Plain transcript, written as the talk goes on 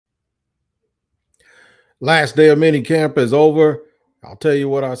Last day of minicamp is over. I'll tell you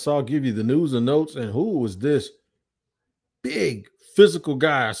what I saw, give you the news and notes, and who was this big physical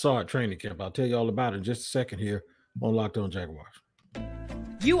guy I saw at training camp. I'll tell you all about it in just a second here on Locked On Jaguars.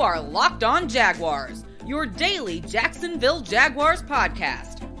 You are Locked On Jaguars, your daily Jacksonville Jaguars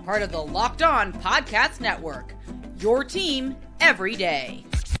podcast, part of the Locked On Podcast Network, your team every day.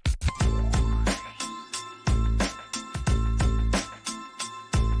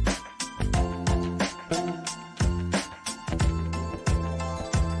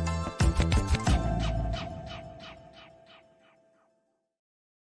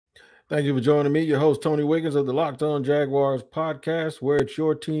 Thank you for joining me, your host, Tony Wiggins of the Locked On Jaguars podcast, where it's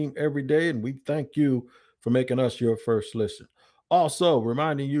your team every day, and we thank you for making us your first listen. Also,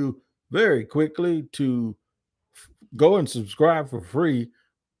 reminding you very quickly to go and subscribe for free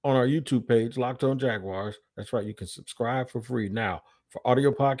on our YouTube page, Locked On Jaguars. That's right, you can subscribe for free. Now, for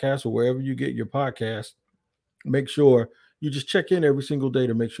audio podcasts or wherever you get your podcasts, make sure you just check in every single day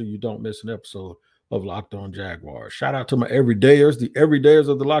to make sure you don't miss an episode of Locked On Jaguars. Shout out to my everydayers, the everydayers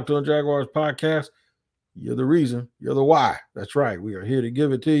of the Locked On Jaguars podcast. You're the reason, you're the why. That's right. We are here to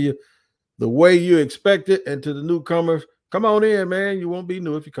give it to you the way you expect it. And to the newcomers, come on in, man. You won't be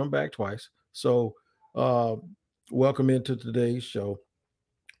new if you come back twice. So welcome into today's show.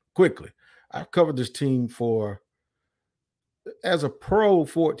 Quickly, I've covered this team for, as a pro,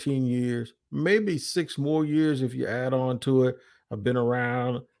 14 years, maybe 6 more years if you add on to it. I've been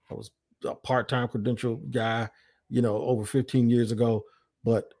around. I was a part-time credential guy, over 15 years ago.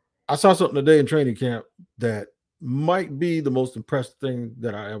 But I saw something today in training camp that might be the most impressive thing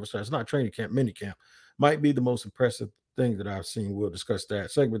that I ever saw. It's not training camp, minicamp. Might be the most impressive thing that I've seen. We'll discuss that.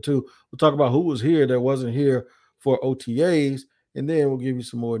 Segment 2, we'll talk about who was here that wasn't here for OTAs, and then we'll give you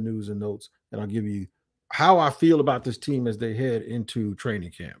some more news and notes, and I'll give you how I feel about this team as they head into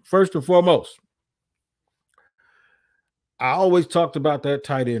training camp. First and foremost, I always talked about that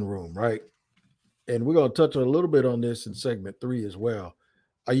tight end room, right? And we're going to touch a little bit on this in segment 3 as well.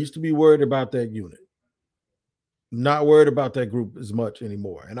 I used to be worried about that unit. Not worried about that group as much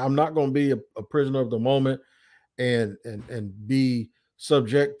anymore. And I'm not going to be a prisoner of the moment and be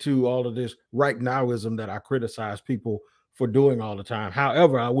subject to all of this right nowism that I criticize people for doing all the time.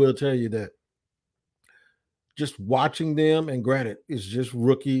 However, I will tell you that just watching them, and granted, it's just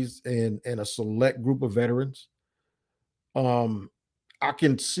rookies and a select group of veterans, I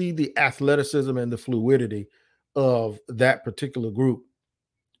can see the athleticism and the fluidity of that particular group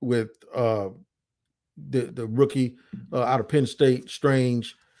with the rookie out of Penn State,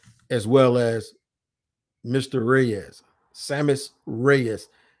 Strange, as well as Mr. Reyes. Sammis Reyes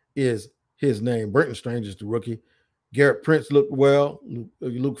is his name. Brenton Strange is the rookie. Garrett Prince looked well.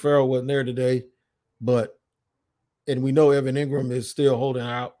 Luke Farrell wasn't there today, and we know Evan Ingram is still holding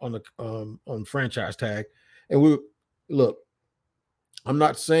out on the on franchise tag. And look, I'm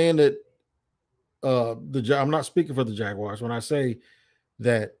not saying that I'm not speaking for the Jaguars when I say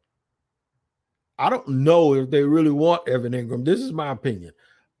that I don't know if they really want Evan Ingram. This is my opinion.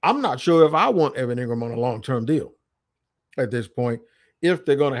 I'm not sure if I want Evan Ingram on a long-term deal at this point, if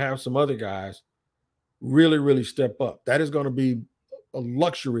they're going to have some other guys really, really step up. That is going to be a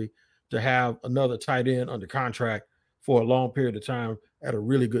luxury to have another tight end under contract for a long period of time at a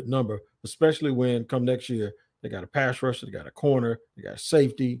really good number, especially when come next year, they got a pass rusher, they got a corner, they got a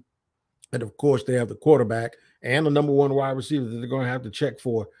safety, and of course they have the quarterback and the number 1 wide receiver that they're going to have to check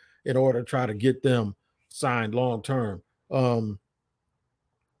for in order to try to get them signed long-term.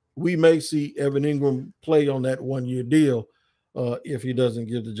 We may see Evan Ingram play on that 1-year deal if he doesn't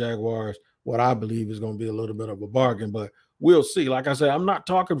give the Jaguars what I believe is going to be a little bit of a bargain, but we'll see. Like I said, I'm not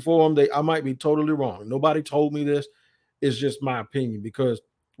talking for them. I might be totally wrong. Nobody told me this. It's just my opinion, because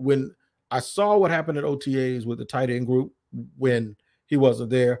when I saw what happened at OTAs with the tight end group when he wasn't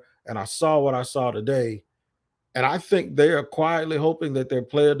there, and I saw what I saw today, and I think they are quietly hoping that their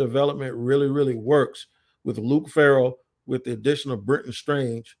player development really, really works with Luke Farrell, with the addition of Brenton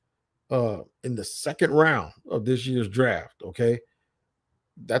Strange in the 2nd round of this year's draft, okay?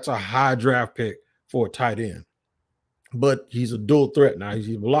 That's a high draft pick for a tight end. But he's a dual threat now.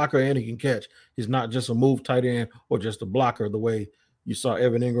 He's a blocker and he can catch. He's not just a move tight end or just a blocker the way you saw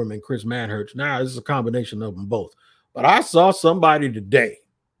Evan Ingram and Chris Manhertz. Now, this is a combination of them both. But I saw somebody today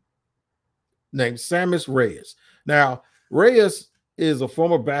named Sammis Reyes. Now, Reyes is a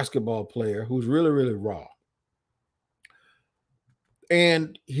former basketball player who's really, really raw.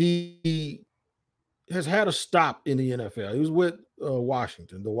 And he has had a stop in the NFL. He was with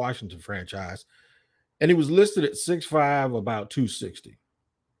Washington, the Washington franchise, and he was listed at 6'5", about 260.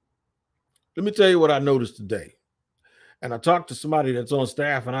 Let me tell you what I noticed today. And I talked to somebody that's on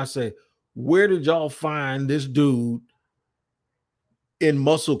staff, and I say, where did y'all find this dude in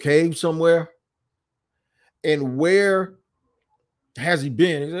Muscle Cave somewhere? And where has he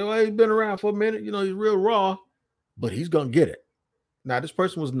been? He said, well, he's been around for a minute. You know, he's real raw, but he's going to get it. Now, this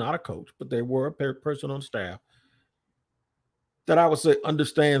person was not a coach, but they were a person on staff that I would say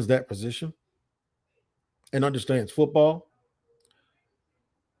understands that position and understands football.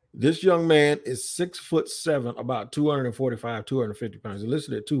 This young man is 6'7", about 245, 250 pounds. He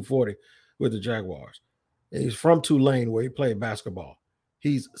listed at 240 with the Jaguars. And he's from Tulane, where he played basketball.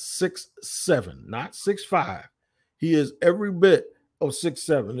 He's 6'7", not 6'5". He is every bit of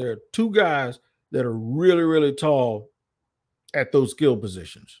 6'7". There are two guys that are really, really tall at those skill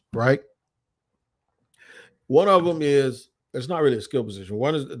positions, right? One of them is, it's not really a skill position.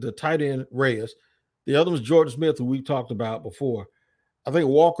 One is the tight end, Reyes. The other was Jordan Smith, who we talked about before. I think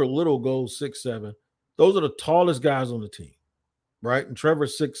Walker Little goes 6'7". Those are the tallest guys on the team, right? And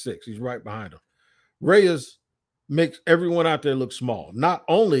Trevor's 6'6". He's right behind him. Reyes makes everyone out there look small. Not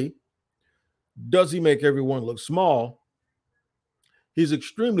only does he make everyone look small, he's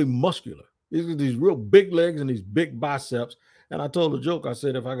extremely muscular. He's got these real big legs and these big biceps. And I told a joke. I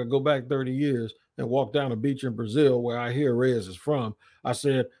said, if I could go back 30 years and walk down a beach in Brazil where I hear Reyes is from, I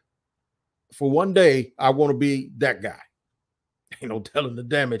said, for one day, I want to be that guy. Ain't no telling the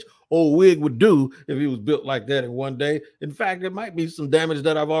damage old Wig would do if he was built like that in one day. In fact, it might be some damage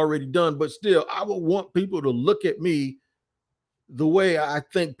that I've already done, but still, I would want people to look at me the way I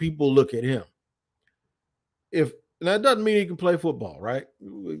think people look at him. And that doesn't mean he can play football, right?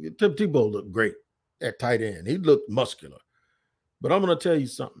 Tim Tebow looked great at tight end. He looked muscular. But I'm going to tell you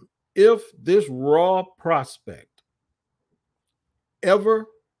something. If this raw prospect ever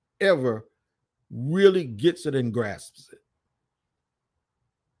really gets it and grasps it,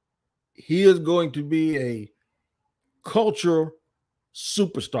 he is going to be a cultural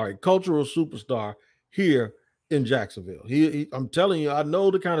superstar here in Jacksonville. I'm telling you, I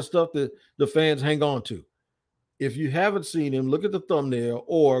know the kind of stuff that the fans hang on to. If you haven't seen him, look at the thumbnail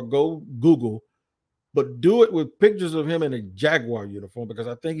or go Google, but do it with pictures of him in a Jaguar uniform, because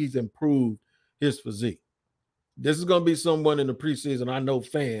I think he's improved his physique. This is going to be someone in the preseason I know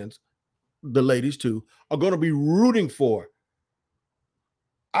fans, the ladies too, are going to be rooting for.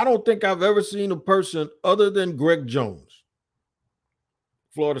 I don't think I've ever seen a person other than Greg Jones,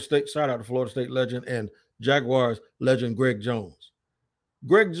 Florida State, shout out to Florida State legend, and Jaguars legend Greg Jones.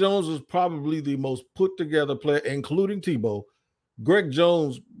 Greg Jones was probably the most put together player, including Tebow. Greg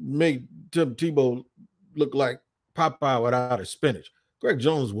Jones made Tim Tebow look like Popeye without his spinach. Greg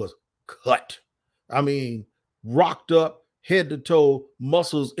Jones was cut. I mean, rocked up, head to toe,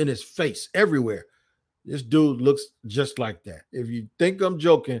 muscles in his face everywhere. This dude looks just like that. If you think I'm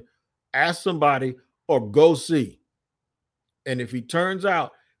joking, ask somebody or go see. And if he turns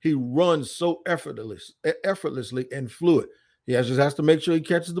out he runs so effortlessly and fluid, he just has to make sure he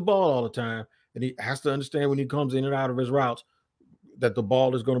catches the ball all the time. And he has to understand when he comes in and out of his routes that the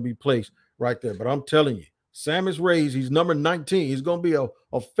ball is going to be placed right there. But I'm telling you, Sammis Reyes, he's number 19. He's going to be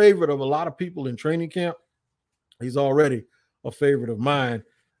a favorite of a lot of people in training camp. He's already a favorite of mine.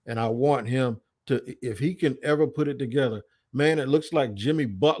 And I want him to, if he can ever put it together, man, it looks like Jimmy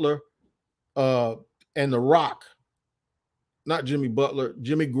Butler and The Rock. Not Jimmy Butler,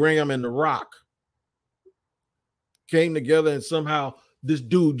 Jimmy Graham and The Rock came together, and somehow this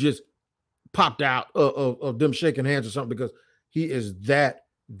dude just popped out of them shaking hands or something, because he is that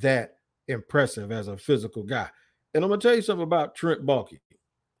impressive as a physical guy. And I'm going to tell you something about Trent Baalke.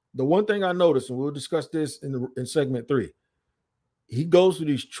 The one thing I noticed, and we'll discuss this in segment 3, he goes through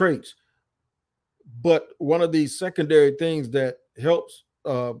these traits, but one of these secondary things that helps,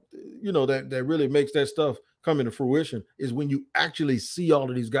 that really makes that stuff come into fruition is when you actually see all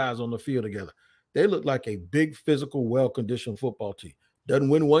of these guys on the field together. They look like a big, physical, well-conditioned football team. Doesn't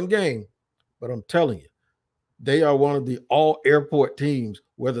win one game, but I'm telling you, they are one of the all-airport teams,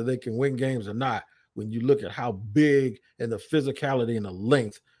 whether they can win games or not, when you look at how big and the physicality and the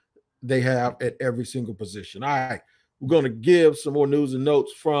length they have at every single position. All right, we're going to give some more news and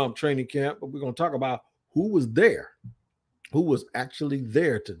notes from training camp, but we're going to talk about who was there, who was actually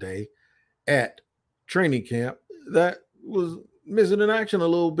there today at training camp that was missing in action a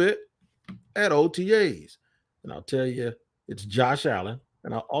little bit at OTAs. And I'll tell you, it's Josh Allen.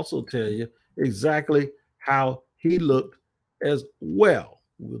 And I'll also tell you exactly how he looked as well.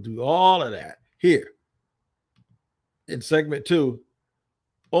 We'll do all of that here in segment 2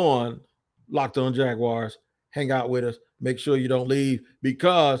 on Locked On Jaguars. Hang out with us. Make sure you don't leave,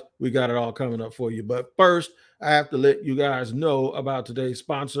 because we got it all coming up for you. But first, I have to let you guys know about today's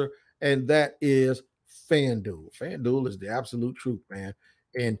sponsor, and that is FanDuel. FanDuel is the absolute truth, man.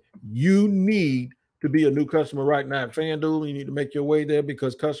 And you need to be a new customer right now at FanDuel. You need to make your way there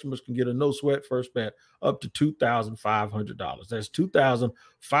because customers can get a no sweat first bet up to $2,500. That's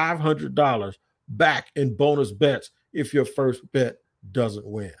 $2,500 back in bonus bets if your first bet doesn't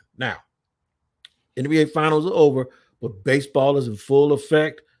win. Now, NBA finals are over, but baseball is in full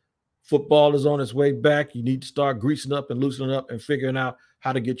effect. Football is on its way back. You need to start greasing up and loosening up and figuring out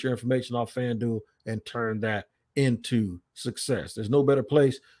how to get your information off FanDuel and turn that into success. There's no better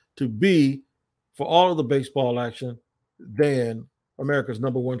place to be for all of the baseball action than America's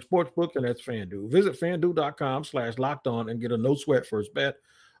 #1 sports book, and that's FanDuel. Visit FanDuel.com/lockedon and get a no sweat first bet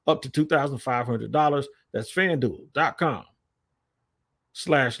up to $2,500. That's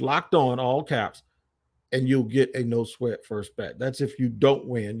FanDuel.com/lockedon, all caps, and you'll get a no sweat first bet. That's if you don't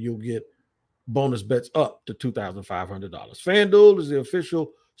win, you'll get bonus bets up to $2,500. FanDuel is the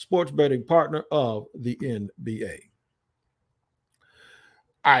official sports betting partner of the NBA.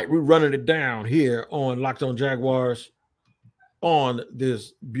 All right, we're running it down here on Locked On Jaguars on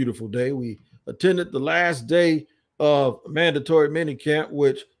this beautiful day. We attended the last day of mandatory minicamp,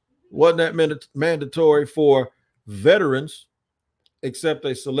 which wasn't that mandatory for veterans, except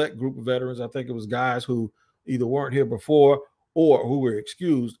a select group of veterans. I think it was guys who either weren't here before or who were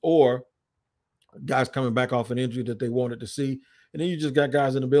excused, or guys coming back off an injury that they wanted to see. And then you just got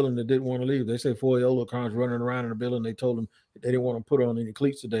guys in the building that didn't want to leave. They say Foye Oluwakan's running around in the building. They told him they didn't want to put on any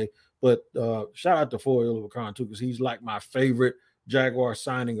cleats today. But shout out to Foye Oluwakan, too, because he's like my favorite Jaguar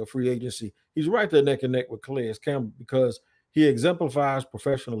signing of free agency. He's right there neck and neck with Calais Campbell because he exemplifies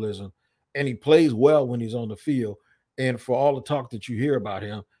professionalism and he plays well when he's on the field. And for all the talk that you hear about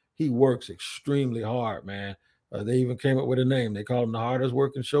him, he works extremely hard, man. They even came up with a name. They call him the hardest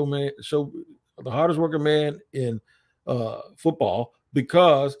working the hardest working man in football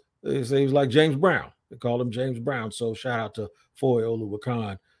because they say he's like James Brown. They call him James Brown. So shout out to Foye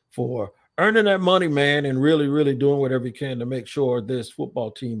Oluwakan for earning that money, man, and really, really doing whatever he can to make sure this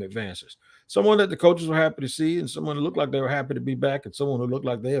football team advances. Someone that the coaches were happy to see, and someone who looked like they were happy to be back, and someone who looked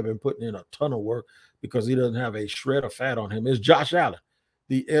like they have been putting in a ton of work because he doesn't have a shred of fat on him, is Josh Allen,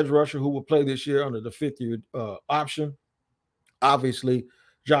 the edge rusher who will play this year under the fifth-year option. Obviously,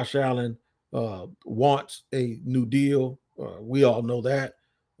 Josh Allen wants a new deal. We all know that.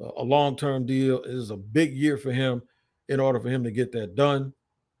 A long-term deal is a big year for him in order for him to get that done.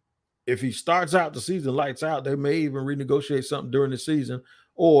 If he starts out the season lights out, they may even renegotiate something during the season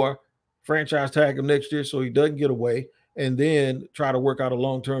or franchise tag him next year so he doesn't get away and then try to work out a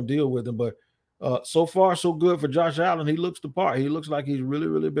long-term deal with him. But so far, so good for Josh Allen. He looks the part. He looks like he's really,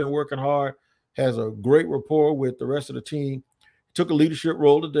 really been working hard, has a great rapport with the rest of the team. Took a leadership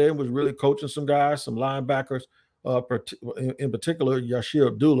role today and was really coaching some guys, some linebackers, in particular, Yashir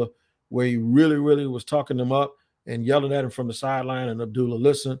Abdullah, where he really, really was talking them up and yelling at him from the sideline, and Abdullah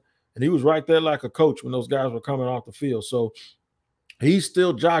listened. And he was right there like a coach when those guys were coming off the field. So he's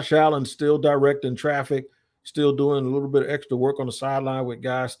still Josh Allen, still directing traffic, still doing a little bit of extra work on the sideline with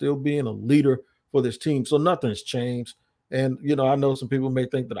guys, still being a leader for this team. So nothing's changed. And, you know, I know some people may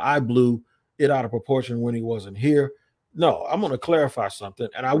think that I blew it out of proportion when he wasn't here. No, I'm going to clarify something.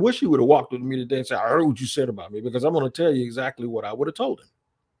 And I wish he would have walked with me today and said, I heard what you said about me, because I'm going to tell you exactly what I would have told him.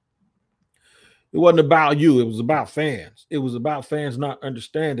 It wasn't about you. It was about fans. It was about fans not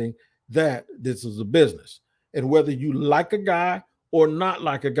understanding that this is a business. And whether you like a guy or not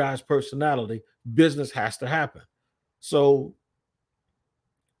like a guy's personality, business has to happen. So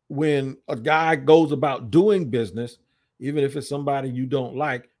when a guy goes about doing business, even if it's somebody you don't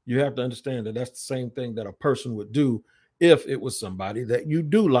like, you have to understand that that's the same thing that a person would do if it was somebody that you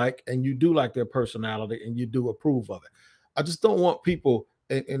do like and you do like their personality and you do approve of it. I just don't want people,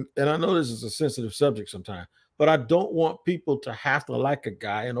 and I know this is a sensitive subject sometimes, but I don't want people to have to like a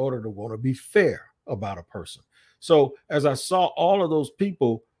guy in order to want to be fair about a person. So as I saw all of those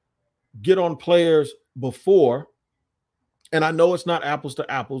people get on players before, and I know it's not apples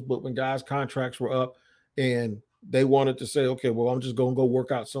to apples, but when guys' contracts were up and they wanted to say, okay, well, I'm just going to go work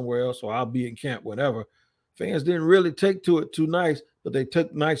out somewhere else, or I'll be in camp, whatever. Fans didn't really take to it too nice, but they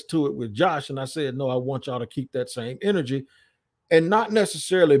took nice to it with Josh. And I said, no, I want y'all to keep that same energy and not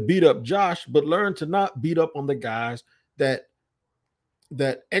necessarily beat up Josh, but learn to not beat up on the guys that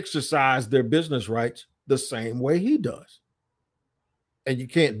exercise their business rights the same way he does. And you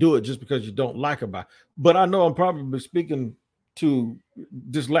can't do it just because you don't like him. But I know I'm probably speaking to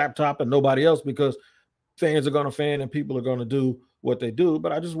this laptop and nobody else, because fans are going to fan and people are going to do what they do.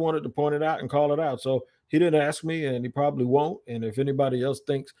 But I just wanted to point it out and call it out. So he didn't ask me, and he probably won't. And if anybody else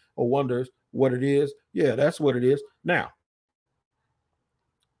thinks or wonders what it is, yeah, that's what it is. Now,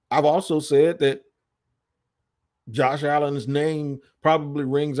 I've also said that Josh Allen's name probably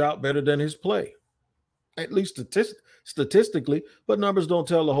rings out better than his play, at least statistically, but numbers don't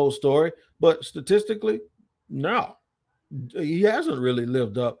tell the whole story. But statistically, no, he hasn't really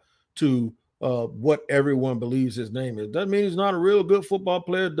lived up to what everyone believes his name is. Doesn't mean he's not a real good football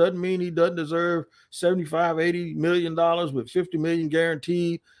player. Doesn't mean he doesn't deserve 75, $80 million with 50 million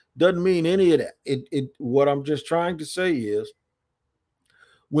guaranteed. Doesn't mean any of that. What I'm just trying to say is,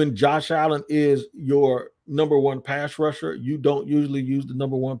 when Josh Allen is your number one pass rusher, you don't usually use the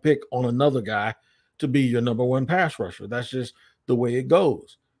number one pick on another guy to be your number one pass rusher. That's just the way it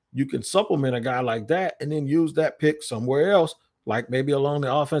goes. You can supplement a guy like that and then use that pick somewhere else, like maybe along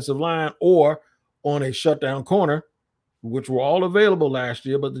the offensive line or on a shutdown corner, which were all available last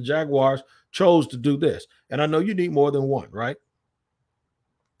year, but the Jaguars chose to do this. And I know you need more than one, right?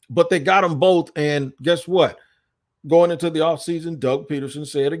 But they got them both, and guess what? Going into the offseason, Doug Pederson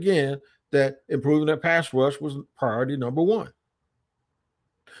said again that improving their pass rush was priority number one.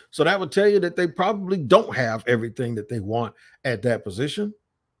 So that would tell you that they probably don't have everything that they want at that position,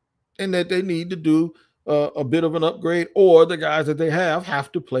 and that they need to do a bit of an upgrade, or the guys that they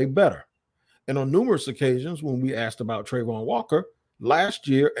have to play better. And on numerous occasions, when we asked about Trayvon Walker last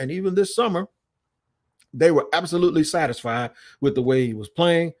year and even this summer, they were absolutely satisfied with the way he was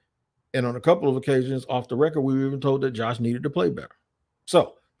playing. And on a couple of occasions off the record, we were even told that Josh needed to play better.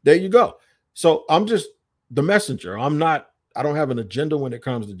 So there you go. So I'm just the messenger. I don't have an agenda when it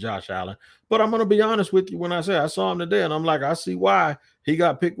comes to Josh Allen, but I'm going to be honest with you when I say I saw him today and I'm like, I see why he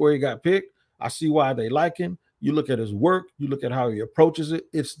got picked where he got picked. I see why they like him. You look at his work, you look at how he approaches it.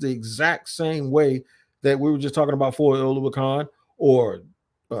 It's the exact same way that we were just talking about for Oluwakan or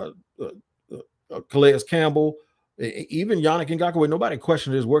Calais Campbell, even Yannick Ngakoue. Nobody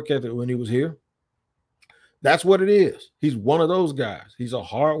questioned his work ethic when he was here. That's what it is. He's one of those guys. He's a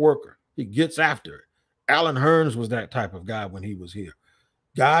hard worker. He gets after it. Alan Hearns was that type of guy when he was here.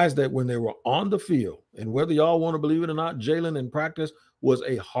 Guys that when they were on the field, and whether y'all want to believe it or not, Jalen in practice was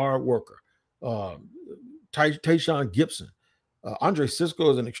a hard worker. Tayshaun Gibson. Andre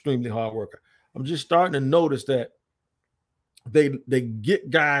Cisco is an extremely hard worker. I'm just starting to notice that they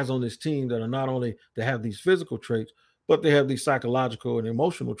get guys on this team that are not only they have these physical traits, but they have these psychological and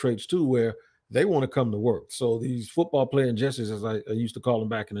emotional traits too, where they want to come to work. So these football playing Jessies, as I used to call them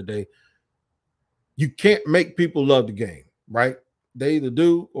back in the day, you can't make people love the game, right? They either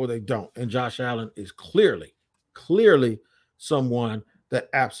do or they don't. And Josh Allen is clearly someone that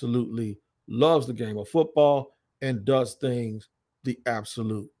absolutely loves the game of football and does things the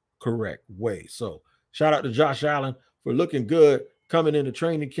absolute correct way. So shout out to Josh Allen for looking good coming into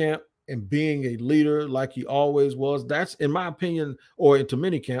training camp and being a leader like he always was. That's, in my opinion, or into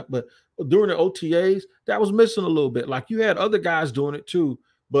minicamp, but during the OTAs, that was missing a little bit. Like, you had other guys doing it too,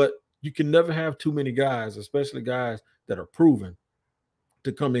 but you can never have too many guys, especially guys that are proven,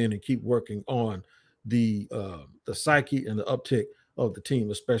 to come in and keep working on the psyche and the uptick of the team,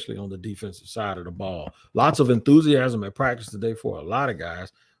 especially on the defensive side of the ball. Lots of enthusiasm at practice today for a lot of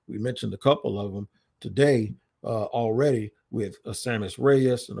guys. We mentioned a couple of them today already with Sammis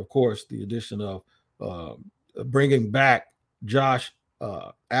Reyes, and of course the addition of bringing back Josh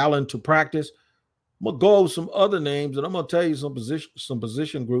Allen to practice. I'm gonna go over some other names, and I'm gonna tell you some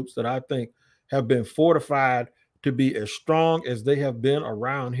position groups that I think have been fortified to be as strong as they have been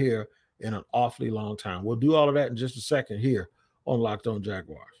around here in an awfully long time. We'll do all of that in just a second here on Locked On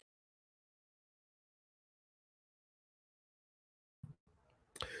Jaguars.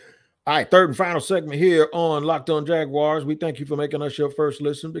 All right, third and final segment here on Locked On Jaguars. We thank you for making us your first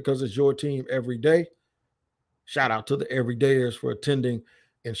listen, because it's your team every day. Shout out to the everydayers for attending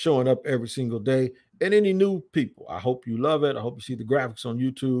and showing up every single day. And any new people, I hope you love it. I hope you see the graphics on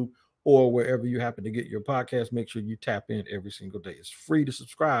YouTube or wherever you happen to get your podcast. Make sure you tap in every single day. It's free to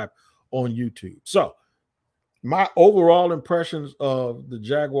subscribe on YouTube. So my overall impressions of the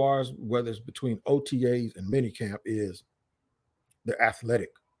Jaguars, whether it's between OTAs and minicamp, is they're athletic.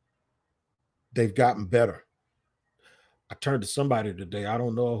 They've gotten better. I turned to somebody today. I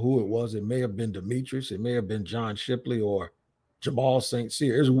don't know who it was. It may have been Demetrius. It may have been John Shipley or Jamal St.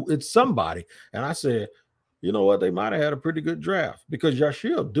 Cyr. It's somebody. And I said, you know what? They might have had a pretty good draft, because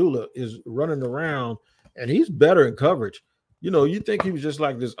Yashir Abdullah is running around and he's better in coverage. You know, you think he was just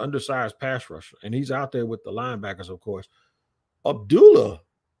like this undersized pass rusher, and he's out there with the linebackers, of course. Abdullah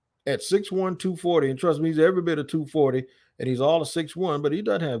at 6'1", 240, and trust me, he's every bit of 240, and he's all of 6'1", but he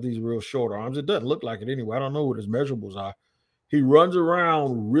doesn't have these real short arms. It doesn't look like it anyway. I don't know what his measurables are. He runs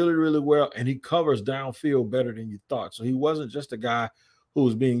around really, really well, and he covers downfield better than you thought. So he wasn't just a guy who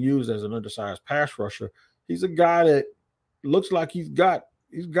was being used as an undersized pass rusher. He's a guy that looks like he's got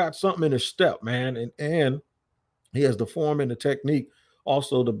something in his step, man. And He has the form and the technique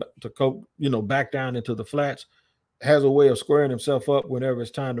also to back down into the flats. Has a way of squaring himself up whenever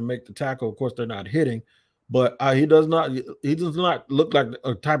it's time to make the tackle. Of course, they're not hitting, but he does not look like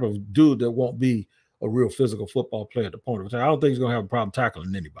a type of dude that won't be a real physical football player at the point of time. I don't think he's going to have a problem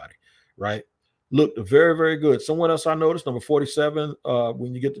tackling anybody, right? Looked very, very good. Someone else I noticed, number 47,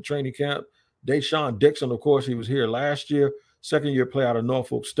 when you get to training camp, Deshaun Dixon, of course, he was here last year, second-year player out of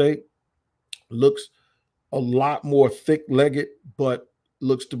Norfolk State. Looks a lot more thick-legged, but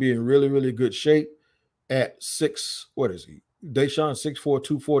looks to be in really, really good shape at what is he? Deshaun, 6'4",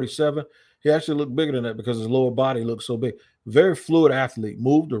 247. He actually looked bigger than that because his lower body looks so big. Very fluid athlete,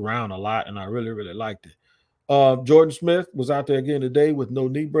 moved around a lot, and I really, really liked it. Jordan Smith was out there again today with no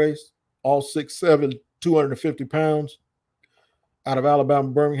knee brace, all 6'7", 250 pounds, out of Alabama,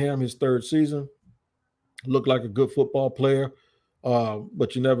 Birmingham, his third season. Looked like a good football player,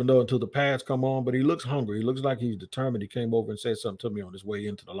 but you never know until the pads come on. But he looks hungry. He looks like he's determined. He came over and said something to me on his way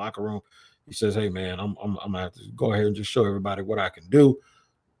into the locker room. He says, "Hey, man, I'm going to have to go ahead and just show everybody what I can do."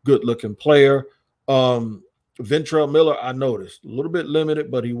 Good-looking player. Ventrell Miller, I noticed. A little bit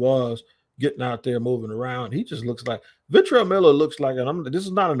limited, but he was getting out there, moving around. He just looks like – Ventrell Miller looks like – and this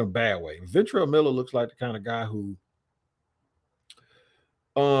is not in a bad way. Ventrell Miller looks like the kind of guy who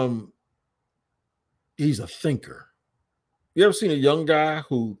he's a thinker. You ever seen a young guy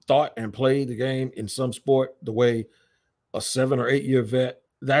who thought and played the game in some sport the way a 7 or 8 year vet?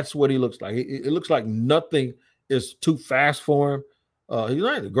 That's what he looks like. It looks like nothing is too fast for him. He's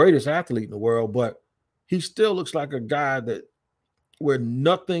not the greatest athlete in the world, but he still looks like a guy that where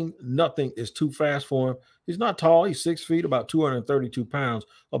nothing is too fast for him. He's not tall. He's 6 feet, about 232 pounds,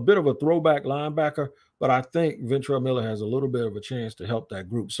 a bit of a throwback linebacker, but I think Ventrell Miller has a little bit of a chance to help that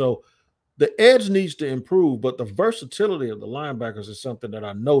group. So the edge needs to improve, but the versatility of the linebackers is something that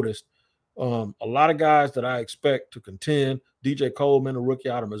I noticed. A lot of guys that I expect to contend. DJ Coleman, a rookie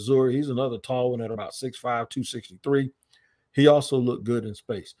out of Missouri. He's another tall one at about 6'5", 263. He also looked good in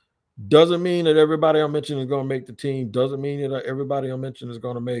space. Doesn't mean that everybody I'm mentioning is going to make the team. Doesn't mean that everybody I'm mentioning is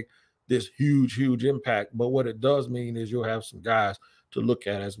going to make this huge, huge impact. But what it does mean is you'll have some guys to look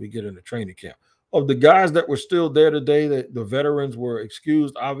at as we get into training camp. Of the guys that were still there today, that the veterans were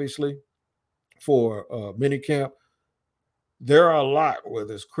excused, obviously, for minicamp. There are a lot,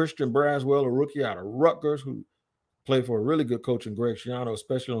 whether it's Christian Braswell, a rookie out of Rutgers, who played for a really good coach in Greg Schiano,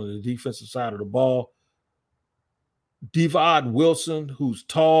 especially on the defensive side of the ball. Devad Wilson, who's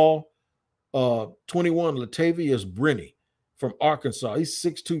tall. 21, Latavius Brinney from Arkansas. He's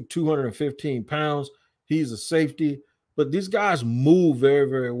 6'2", 215 pounds. He's a safety. But these guys move very,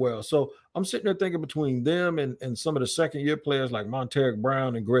 very well. So I'm sitting there thinking between them and some of the second-year players like Monteric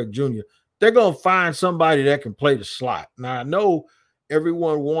Brown and Greg Jr., they're going to find somebody that can play the slot. Now, I know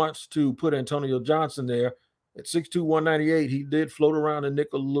everyone wants to put Antonio Johnson there. At 6'2", 198, he did float around the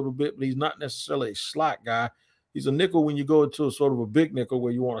nickel a little bit, but he's not necessarily a slot guy. He's a nickel when you go into a sort of a big nickel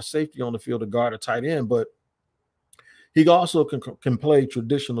where you want a safety on the field to guard a tight end, but he also can play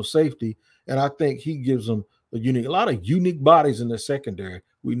traditional safety, and I think he gives them a lot of unique bodies in the secondary.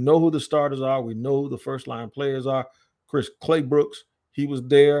 We know who the starters are. We know who the first-line players are. Chris Claybrooks, he was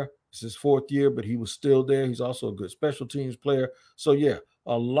there. It's his 4th year, but he was still there. He's also a good special teams player. So, yeah,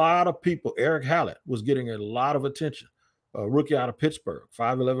 a lot of people. Eric Hallett was getting a lot of attention. A rookie out of Pittsburgh,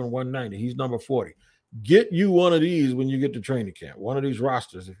 5'11", 190. He's number 40. Get you one of these when you get to training camp, one of these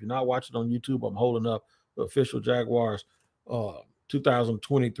rosters. If you're not watching on YouTube, I'm holding up the official Jaguars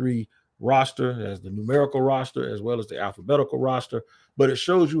 2023 roster as the numerical roster as well as the alphabetical roster. But it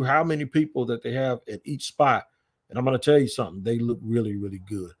shows you how many people that they have at each spot. And I'm going to tell you something. They look really, really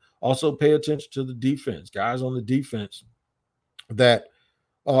good. Also, pay attention to the defense. Guys on the defense that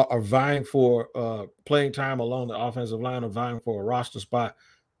are vying for playing time along the offensive line, are vying for a roster spot.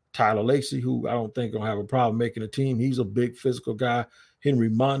 Tyler Lacey, who I don't think going to have a problem making a team. He's a big physical guy. Henry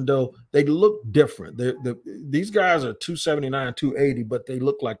Mondo. They look different. These guys are 279, 280, but they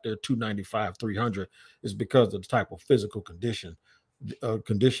look like they're 295, 300. It's because of the type of physical conditioning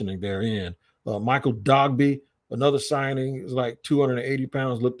they're in. Michael Dogby, another signing, is like 280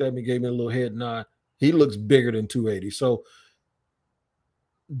 pounds, looked at me, gave me a little head nod. He looks bigger than 280. So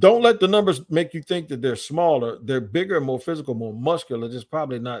don't let the numbers make you think that they're smaller. They're bigger, more physical, more muscular. Just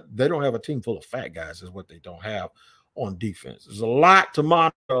probably not. They don't have a team full of fat guys is what they don't have on defense. There's a lot to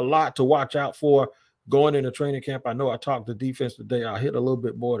monitor, a lot to watch out for going into training camp. I know I talked to defense today. I'll hit a little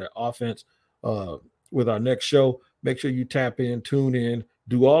bit more of that offense with our next show. Make sure you tap in, tune in,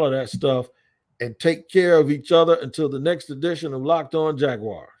 do all of that stuff, and take care of each other until the next edition of Locked On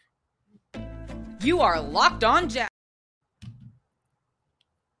Jaguars. You are Locked On Jaguars.